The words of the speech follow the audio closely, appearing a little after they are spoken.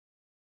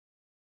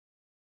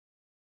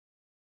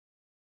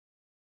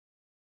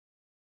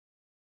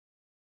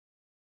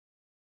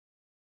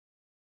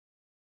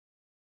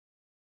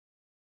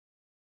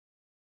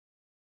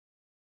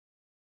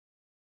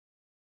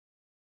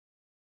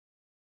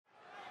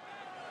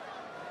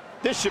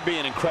This should be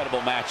an incredible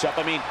matchup.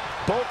 I mean,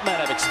 both men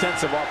have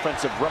extensive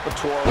offensive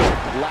repertoire,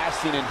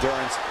 lasting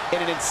endurance,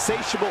 and an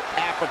insatiable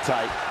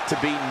appetite to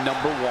be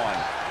 #1.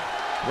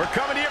 We're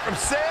coming here from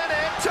San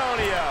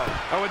Antonio.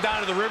 I went down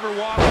to the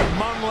Riverwalk with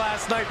Mung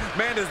last night.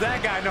 Man, does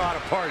that guy know how to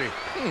party.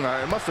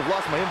 I must have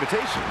lost my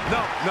invitation.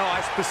 No,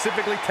 I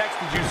specifically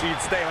texted you so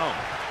you'd stay home.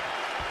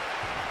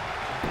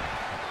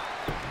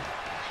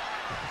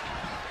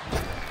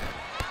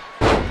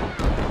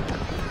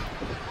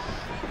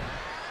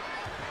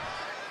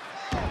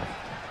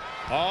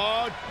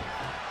 Oh,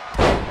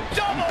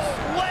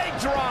 double leg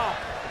drop.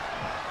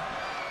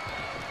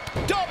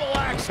 Double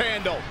axe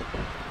handle.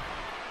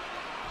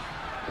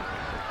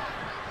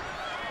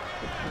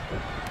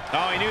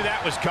 Oh, he knew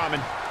that was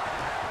coming.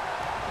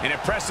 An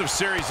impressive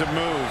series of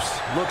moves.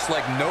 Looks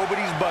like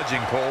nobody's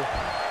budging, Cole.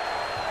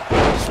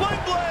 Swing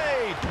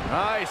blade.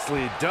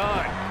 Nicely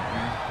done.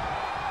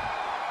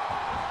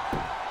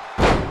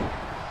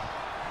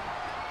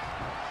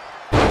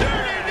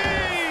 Dirty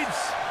deeds.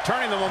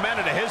 Turning the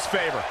momentum to his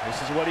favor. This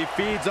is what he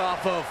feeds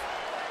off of.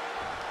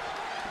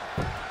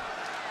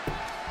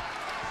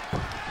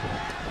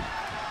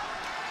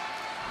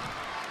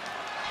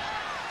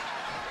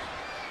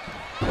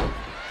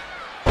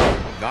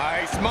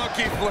 Nice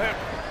monkey flip.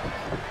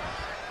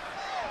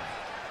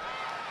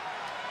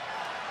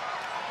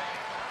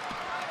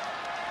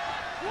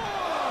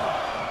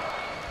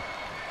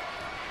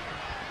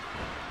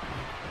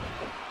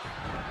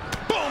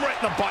 Boom, right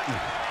in the button.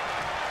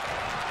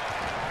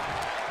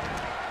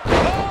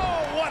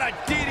 Oh, what a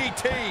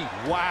DDT.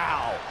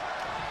 Wow.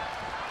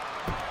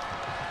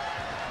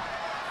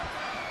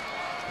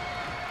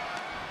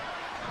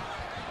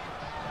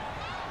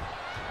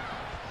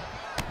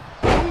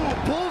 Ooh,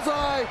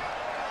 bullseye.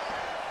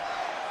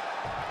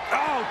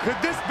 Oh, could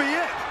this be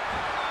it?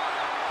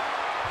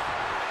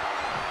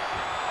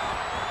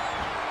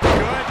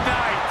 Good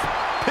night.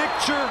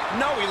 Picture.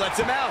 No, he lets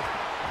him out.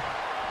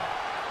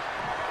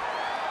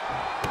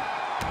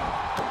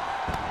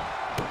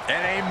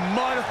 And a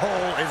mud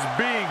hole is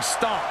being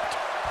stomped.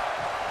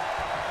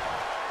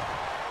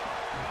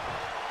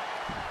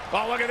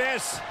 Oh, look at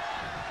this.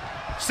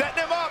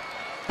 Setting him up.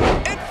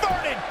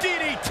 Inverted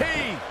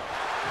DDT.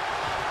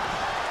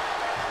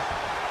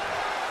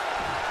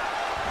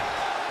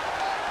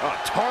 Oh,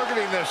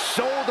 targeting the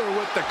shoulder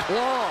with the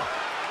claw.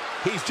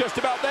 He's just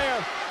about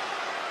there.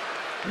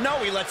 No,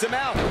 he lets him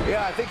out.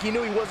 Yeah, I think he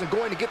knew he wasn't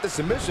going to get the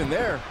submission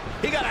there.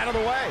 He got out of the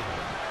way.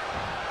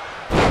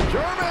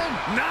 German.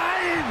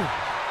 9.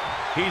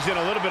 He's in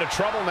a little bit of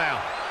trouble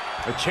now.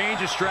 A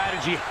change of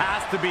strategy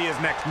has to be his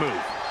next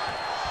move.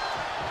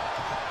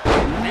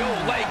 The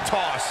old leg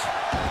toss.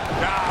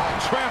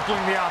 Ah,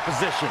 trampling the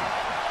opposition.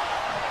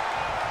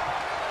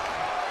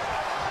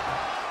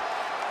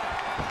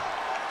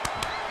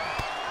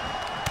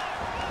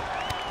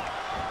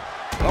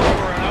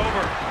 Over and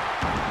over.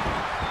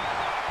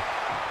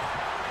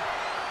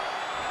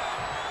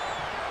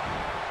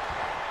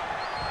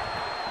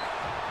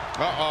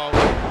 Uh-oh.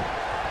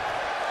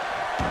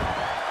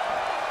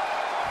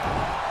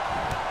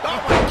 Oh,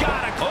 my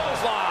God, a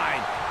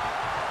clothesline.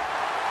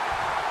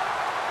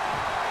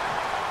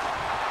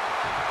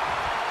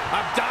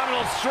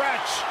 Abdominal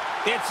stretch.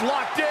 It's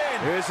locked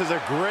in. This is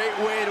a great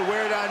way to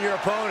wear down your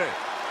opponent.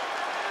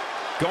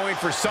 Going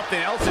for something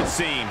else, it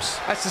seems.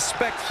 I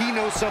suspect he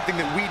knows something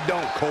that we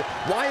don't, Cole.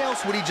 Why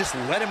else would he just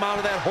let him out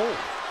of that hole?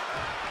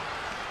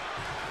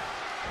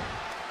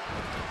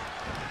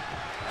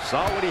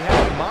 Saw what he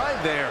had in mind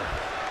there.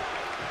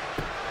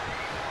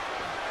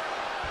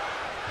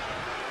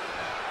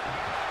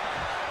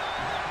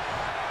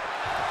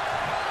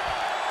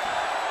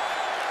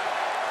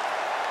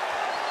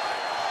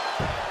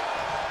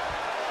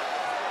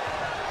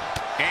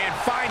 And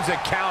finds a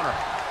counter.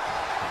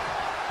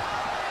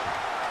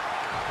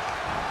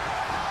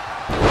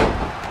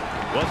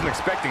 Wasn't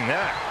expecting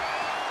that.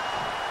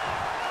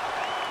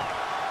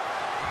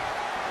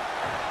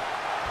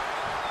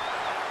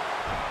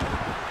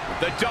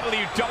 The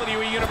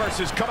WWE Universe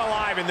has come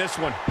alive in this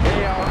one.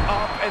 They are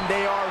up and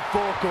they are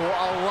vocal.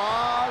 A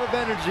lot of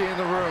energy in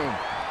the room.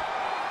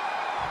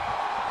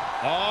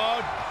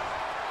 Oh.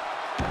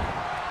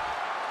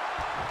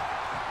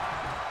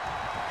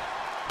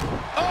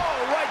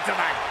 Oh, right to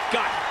the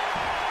gut.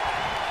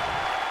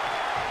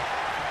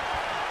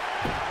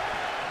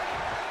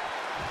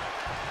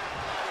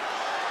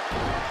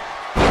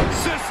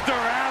 Sister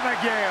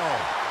Abigail.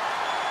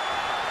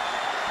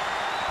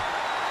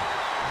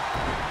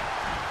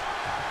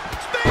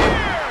 Spear!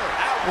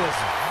 That was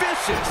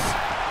vicious.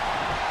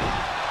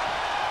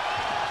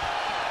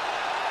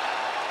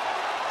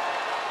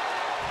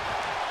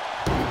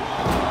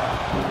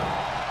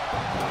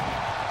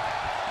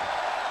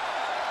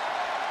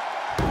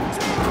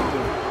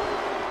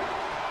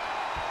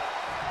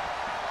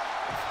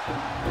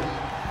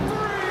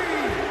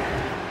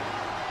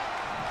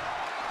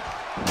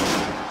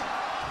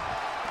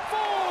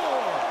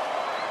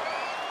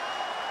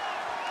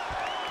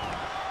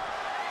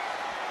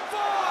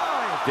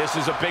 This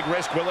is a big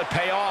risk. Will it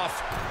pay off?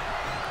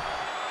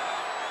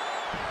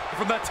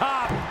 From the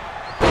top.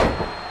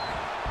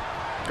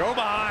 Go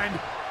behind.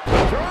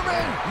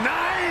 German. 9.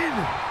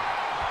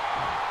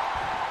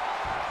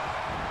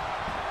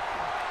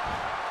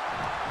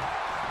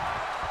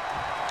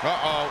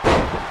 Uh-oh.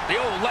 The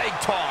old leg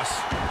toss.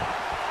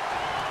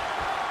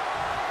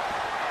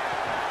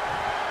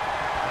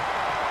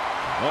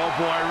 Oh,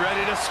 boy,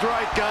 ready to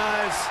strike,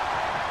 guys.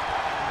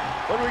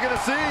 What are we going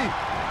to see?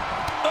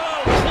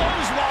 Oh,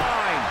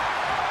 clothesline.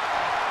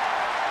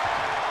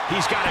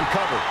 He's got him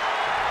covered.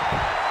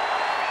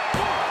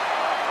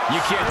 You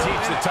can't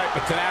teach the type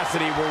of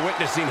tenacity we're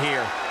witnessing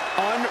here.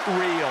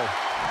 Unreal.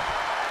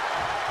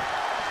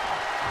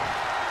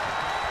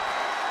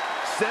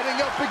 Setting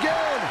up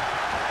again.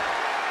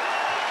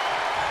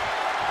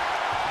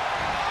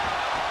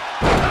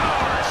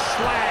 Power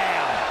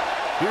slam.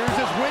 Here's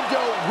his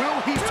window.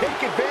 Will he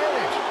take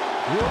advantage?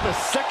 Will the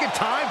second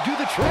time do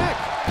the trick?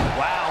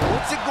 Wow,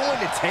 what's it going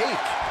to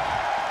take?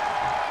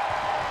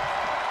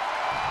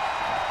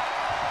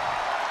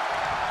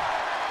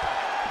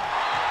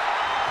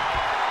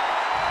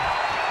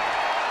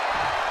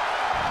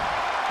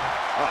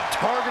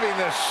 Targeting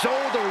the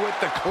shoulder with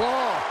the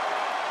claw.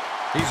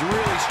 He's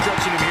really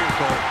stretching him here,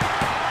 Cole.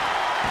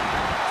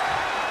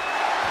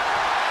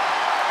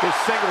 This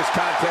singles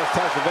contest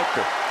has the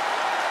victor.